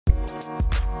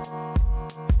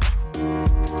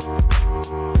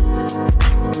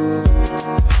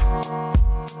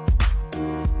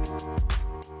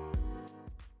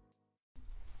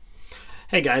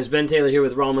Hey guys, Ben Taylor here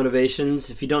with Raw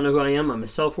Motivations. If you don't know who I am, I'm a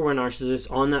self-aware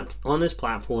narcissist on this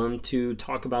platform to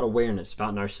talk about awareness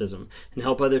about narcissism and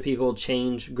help other people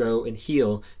change, grow, and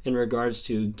heal in regards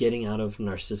to getting out of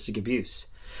narcissistic abuse.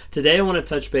 Today I want to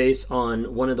touch base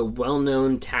on one of the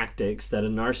well-known tactics that a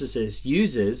narcissist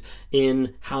uses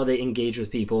in how they engage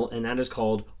with people, and that is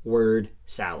called word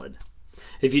salad.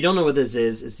 If you don't know what this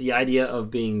is, it's the idea of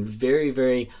being very,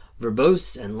 very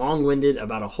verbose and long-winded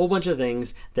about a whole bunch of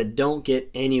things that don't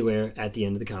get anywhere at the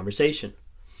end of the conversation.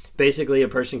 Basically, a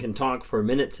person can talk for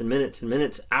minutes and minutes and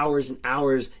minutes, hours and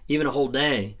hours, even a whole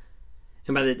day.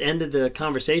 And by the end of the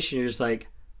conversation, you're just like,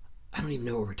 I don't even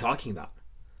know what we're talking about.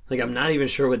 Like, I'm not even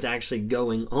sure what's actually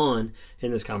going on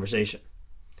in this conversation.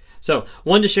 So,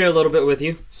 wanted to share a little bit with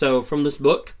you. So, from this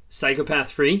book,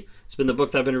 Psychopath Free, it's been the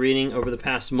book that I've been reading over the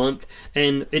past month,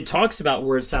 and it talks about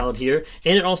word salad here,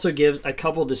 and it also gives a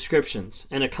couple descriptions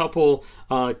and a couple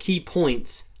key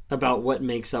points about what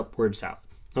makes up word salad.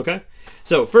 Okay?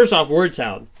 So, first off, word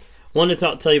salad. Want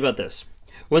to tell you about this.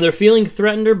 When they're feeling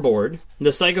threatened or bored,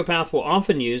 the psychopath will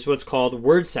often use what's called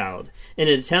word salad in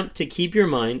an attempt to keep your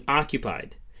mind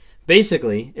occupied.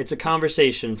 Basically, it's a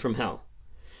conversation from hell.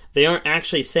 They aren't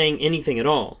actually saying anything at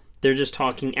all. They're just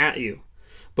talking at you.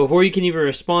 Before you can even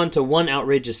respond to one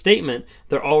outrageous statement,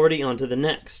 they're already on to the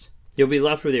next. You'll be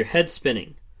left with your head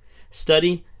spinning.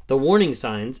 Study the warning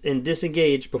signs and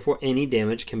disengage before any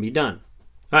damage can be done.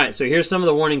 All right, so here's some of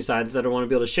the warning signs that I want to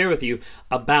be able to share with you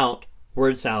about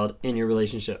word salad in your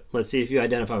relationship. Let's see if you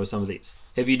identify with some of these.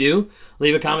 If you do,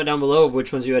 leave a comment down below of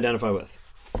which ones you identify with.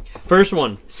 First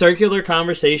one, circular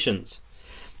conversations.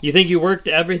 You think you worked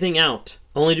everything out,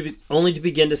 only to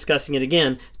begin discussing it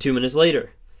again 2 minutes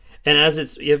later. And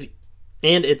it's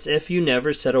if you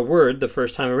never said a word the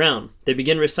first time around. They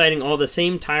begin reciting all the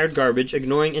same tired garbage,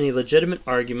 ignoring any legitimate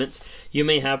arguments you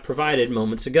may have provided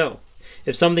moments ago.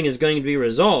 If something is going to be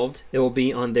resolved, it will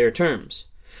be on their terms.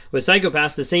 With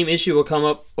psychopaths, the same issue will come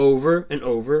up over and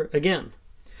over again.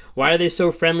 Why are they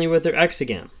so friendly with their ex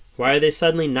again? Why are they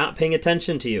suddenly not paying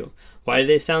attention to you? Why do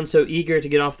they sound so eager to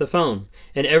get off the phone?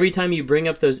 And every time you bring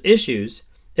up those issues,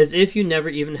 as if you never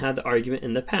even had the argument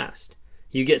in the past.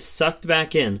 You get sucked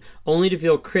back in, only to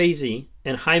feel crazy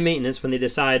and high maintenance when they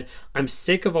decide, I'm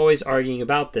sick of always arguing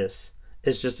about this.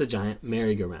 It's just a giant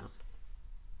merry-go-round.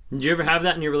 Did you ever have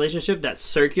that in your relationship? That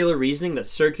circular reasoning, that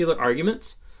circular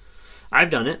arguments? I've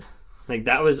done it. Like,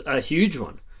 that was a huge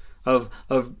one of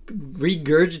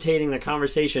regurgitating the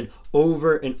conversation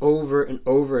over and over and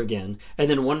over again, and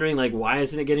then wondering, like, why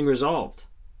isn't it getting resolved?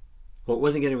 Well, it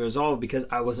wasn't getting resolved because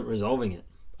I wasn't resolving it.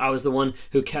 I was the one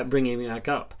who kept bringing me back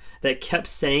up, that kept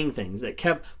saying things, that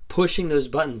kept pushing those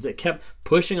buttons, that kept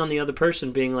pushing on the other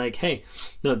person, being like, hey,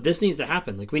 no, this needs to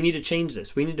happen. Like, we need to change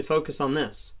this. We need to focus on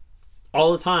this.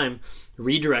 All the time,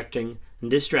 redirecting and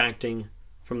distracting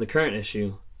from the current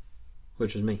issue,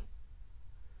 which was me.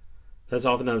 That's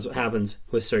oftentimes what happens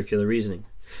with circular reasoning.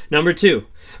 Number 2,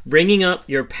 bringing up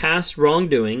your past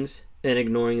wrongdoings and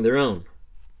ignoring their own.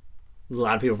 A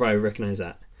lot of people probably recognize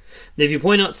that. If you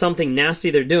point out something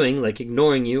nasty they're doing, like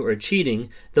ignoring you or cheating,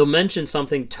 they'll mention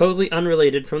something totally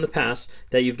unrelated from the past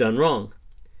that you've done wrong.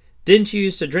 Didn't you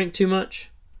used to drink too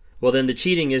much? Well, then the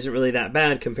cheating isn't really that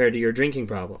bad compared to your drinking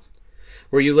problem.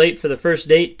 Were you late for the first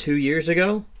date 2 years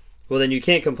ago? Well, then you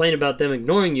can't complain about them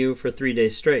ignoring you for 3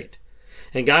 days straight.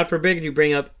 And God forbid you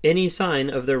bring up any sign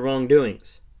of their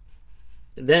wrongdoings.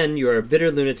 Then you are a bitter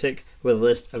lunatic with a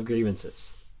list of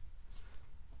grievances.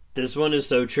 This one is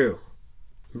so true.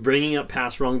 Bringing up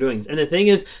past wrongdoings. And the thing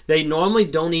is, they normally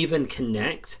don't even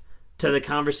connect to the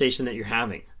conversation that you're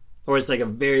having. Or it's like a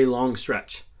very long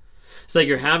stretch. It's like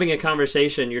you're having a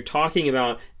conversation, you're talking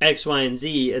about X, Y, and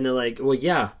Z, and they're like, well,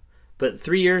 yeah, but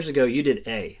 3 years ago you did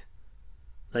A.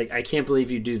 Like, I can't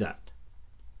believe you do that.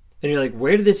 And you're like,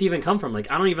 where did this even come from?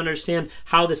 Like, I don't even understand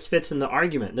how this fits in the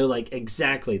argument. And they're like,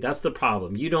 exactly, that's the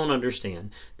problem. You don't understand.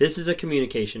 This is a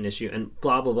communication issue, and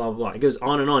blah, blah, blah, blah. It goes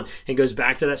on, and it goes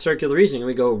back to that circular reasoning, and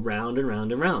we go round and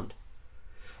round and round.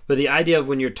 But the idea of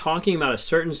when you're talking about a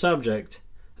certain subject,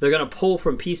 they're going to pull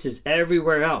from pieces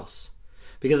everywhere else.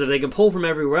 Because if they can pull from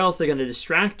everywhere else, they're going to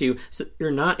distract you, so you're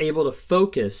not able to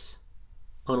focus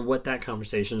on what that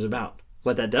conversation is about.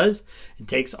 What that does, it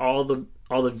takes all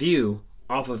the view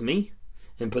off of me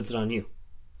and puts it on you.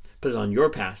 Puts it on your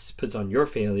past, puts on your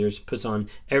failures, puts on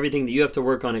everything that you have to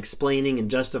work on explaining and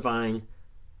justifying.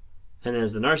 And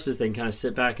as the narcissist, they can kind of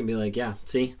sit back and be like, yeah,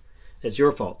 see, it's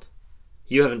your fault.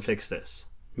 You haven't fixed this.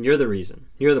 You're the reason.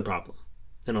 You're the problem.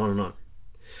 And on and on.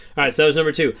 All right, so that was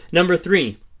number 2. Number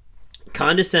 3,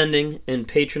 condescending and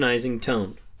patronizing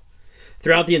tone.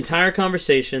 Throughout the entire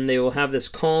conversation, they will have this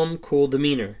calm, cool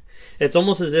demeanor. It's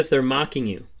almost as if they're mocking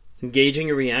you, engaging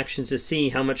your reactions to see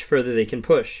how much further they can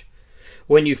push.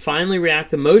 When you finally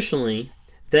react emotionally,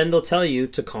 then they'll tell you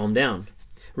to calm down,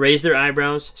 raise their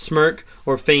eyebrows, smirk,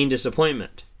 or feign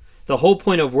disappointment. The whole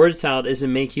point of word salad is to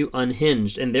make you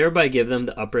unhinged and thereby give them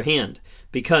the upper hand.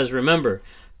 Because remember,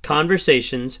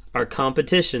 conversations are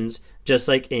competitions just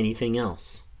like anything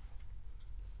else.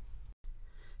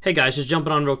 Hey guys, just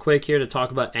jumping on real quick here to talk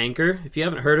about Anchor. If you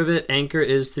haven't heard of it, Anchor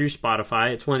is through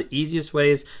Spotify. It's one of the easiest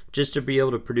ways just to be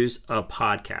able to produce a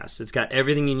podcast. It's got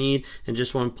everything you need in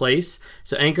just one place.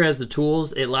 So Anchor has the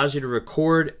tools. It allows you to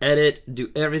record, edit, do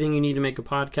everything you need to make a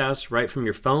podcast right from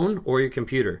your phone or your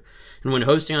computer. And when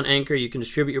hosting on Anchor, you can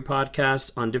distribute your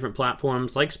podcasts on different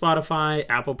platforms like Spotify,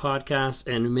 Apple Podcasts,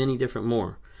 and many different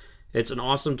more. It's an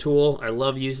awesome tool. I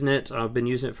love using it. I've been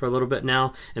using it for a little bit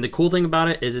now. And the cool thing about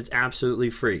it is it's absolutely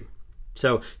free.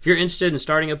 So if you're interested in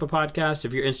starting up a podcast,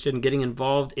 if you're interested in getting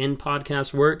involved in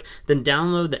podcast work, then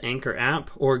download the Anchor app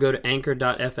or go to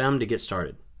anchor.fm to get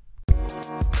started.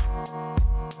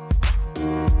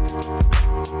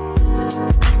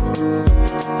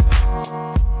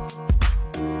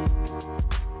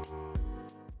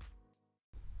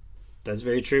 That's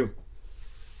very true.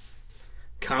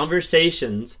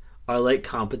 Conversations are like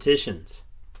competitions.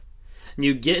 And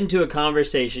you get into a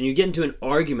conversation, you get into an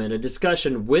argument, a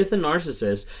discussion with a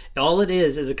narcissist, all it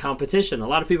is a competition. A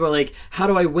lot of people are like, how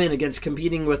do I win against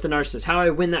competing with a narcissist? How do I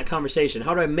win that conversation?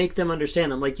 How do I make them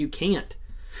understand? I'm like, you can't.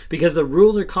 Because the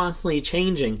rules are constantly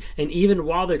changing, and even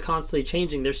while they're constantly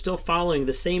changing, they're still following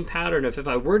the same pattern of if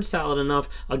I word salad enough,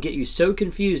 I'll get you so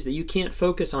confused that you can't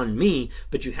focus on me,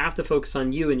 but you have to focus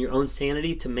on you and your own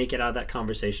sanity to make it out of that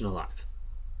conversation alive.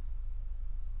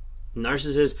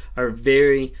 Narcissists are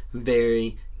very,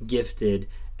 very gifted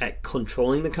at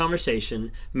controlling the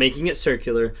conversation, making it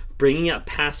circular, bringing up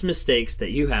past mistakes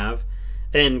that you have,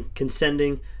 and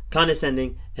condescending,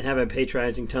 and have a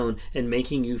patronizing tone, and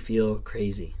making you feel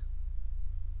crazy.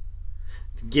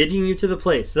 Getting you to the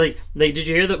place. Like did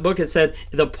you hear that book? It said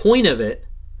the point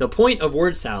of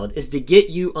word salad is to get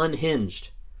you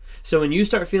unhinged. So when you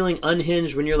start feeling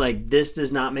unhinged, when you're like, this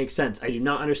does not make sense, I do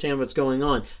not understand what's going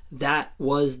on, that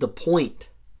was the point.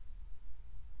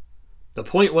 The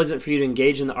point wasn't for you to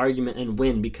engage in the argument and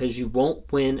win, because you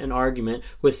won't win an argument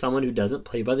with someone who doesn't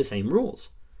play by the same rules.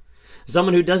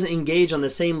 Someone who doesn't engage on the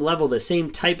same level, the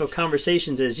same type of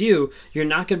conversations as you, you're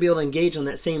not going to be able to engage on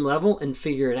that same level and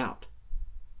figure it out.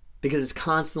 Because it's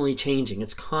constantly changing.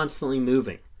 It's constantly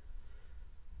moving.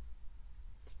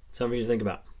 Something to think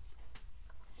about.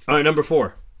 All right, number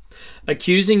 4.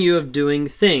 Accusing you of doing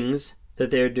things that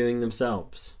they're doing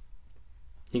themselves.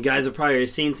 You guys have probably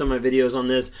seen some of my videos on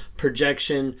this.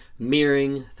 Projection,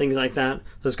 mirroring, things like that.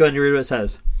 Let's go ahead and read what it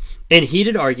says. In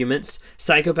heated arguments,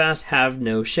 psychopaths have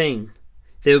no shame.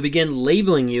 They will begin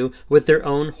labeling you with their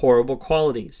own horrible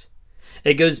qualities.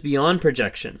 It goes beyond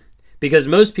projection, because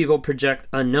most people project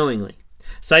unknowingly.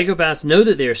 Psychopaths know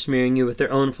that they are smearing you with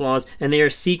their own flaws, and they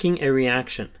are seeking a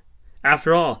reaction.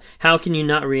 After all, how can you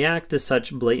not react to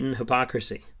such blatant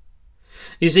hypocrisy?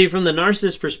 You see, from the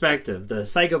narcissist perspective, the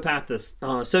psychopath, the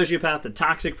sociopath, the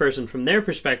toxic person, from their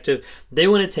perspective, they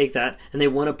want to take that and they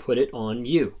want to put it on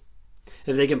you.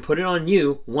 If they can put it on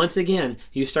you, once again,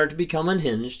 you start to become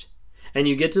unhinged, and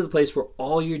you get to the place where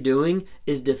all you're doing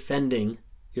is defending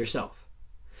yourself.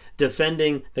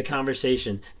 Defending the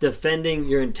conversation, defending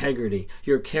your integrity,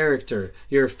 your character,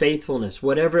 your faithfulness,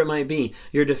 whatever it might be,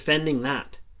 you're defending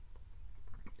that.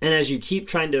 And as you keep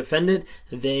trying to defend it,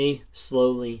 they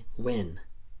slowly win.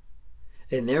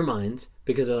 In their minds,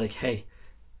 because they're like, hey,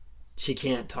 she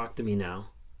can't talk to me now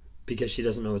because she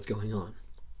doesn't know what's going on.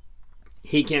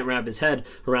 He can't wrap his head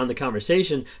around the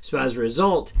conversation, so as a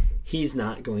result, he's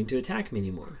not going to attack me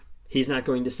anymore. He's not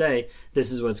going to say,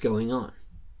 this is what's going on.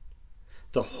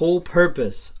 The whole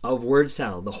purpose of word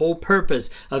salad, the whole purpose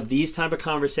of these type of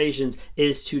conversations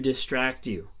is to distract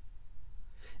you.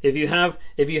 If you have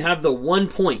the one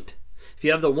point,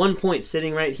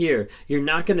 sitting right here, you're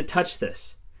not going to touch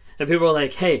this. And people are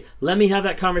like, hey, let me have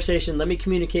that conversation. Let me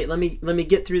communicate. Let me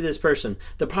get through this person.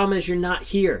 The problem is you're not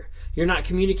here. You're not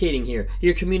communicating here.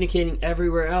 You're communicating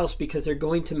everywhere else, because they're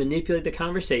going to manipulate the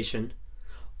conversation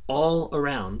all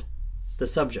around the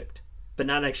subject, but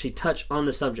not actually touch on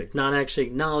the subject, not actually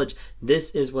acknowledge this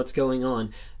is what's going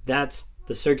on. That's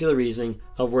the circular reasoning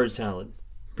of word salad.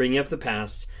 Bringing up the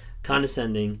past,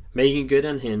 condescending, making good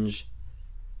unhinged,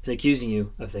 and accusing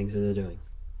you of things that they're doing.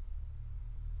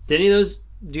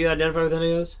 Do you identify with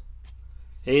any of those?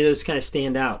 Any of those kind of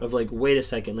stand out of like, wait a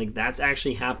second, like that's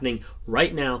actually happening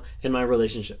right now in my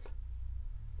relationship?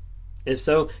 If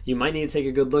so, you might need to take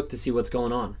a good look to see what's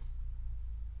going on.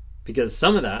 Because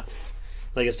some of that,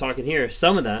 like it's talking here,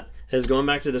 some of that is going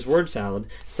back to this word salad.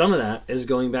 Some of that is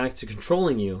going back to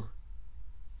controlling you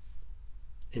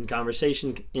in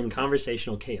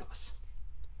conversational chaos.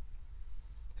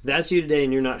 If that's you today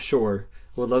and you're not sure,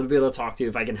 we'd love to be able to talk to you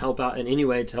if I can help out in any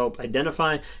way to help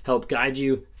identify, help guide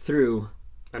you through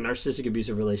a narcissistic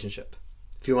abusive relationship.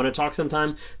 If you want to talk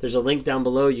sometime, there's a link down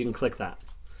below. You can click that.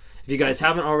 If you guys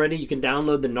haven't already, you can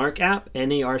download the NARC app,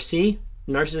 N-A-R-C,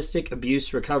 Narcissistic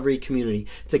Abuse Recovery Community.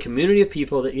 It's a community of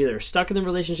people that either are stuck in the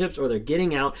relationships or they're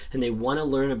getting out and they want to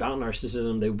learn about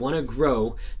narcissism. They want to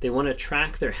grow. They want to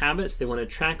track their habits. They want to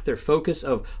track their focus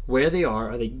of where they are.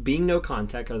 Are they being no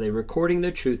contact? Are they recording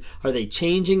their truth? Are they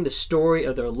changing the story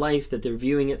of their life that they're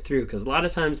viewing it through? Because a lot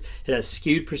of times it has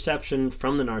skewed perception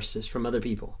from the narcissist, from other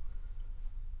people.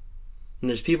 And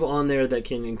there's people on there that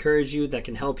can encourage you, that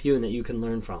can help you, and that you can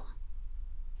learn from.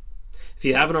 If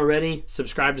you haven't already,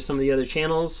 subscribe to some of the other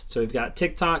channels. So we've got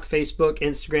TikTok, Facebook,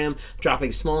 Instagram,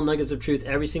 dropping small nuggets of truth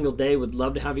every single day. Would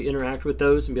love to have you interact with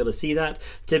those and be able to see that.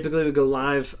 Typically, we go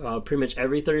live pretty much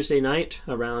every Thursday night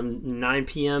around 9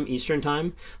 p.m. Eastern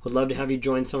Time. Would love to have you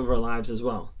join some of our lives as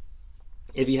well.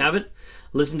 If you haven't,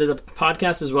 listen to the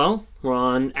podcast as well. We're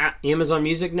on Amazon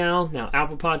Music now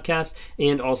Apple Podcasts,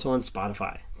 and also on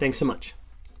Spotify. Thanks so much.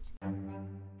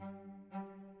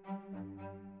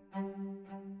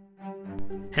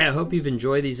 Hey, I hope you've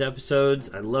enjoyed these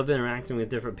episodes. I love interacting with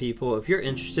different people. If you're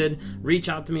interested, reach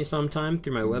out to me sometime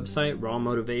through my website, Raw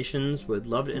Motivations. Would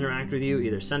love to interact with you.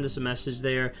 Either send us a message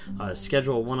there,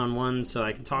 schedule a one-on-one so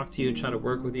I can talk to you and try to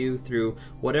work with you through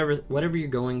whatever you're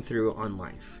going through on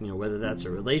life. You know, whether that's a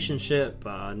relationship,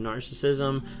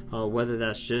 narcissism, whether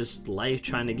that's just life,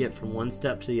 trying to get from one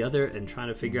step to the other and trying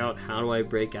to figure out how do I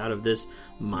break out of this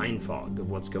mind fog of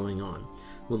what's going on.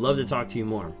 Would love to talk to you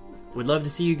more. We'd love to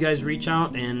see you guys reach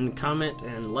out and comment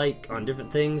and like on different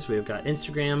things. We've got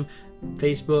Instagram,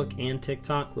 Facebook, and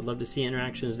TikTok. We'd love to see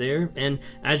interactions there. And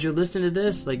as you're listening to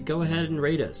this, go ahead and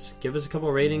rate us. Give us a couple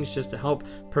ratings just to help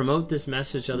promote this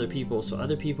message to other people so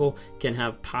other people can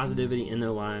have positivity in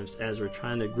their lives as we're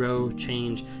trying to grow,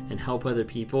 change, and help other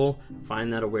people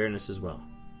find that awareness as well.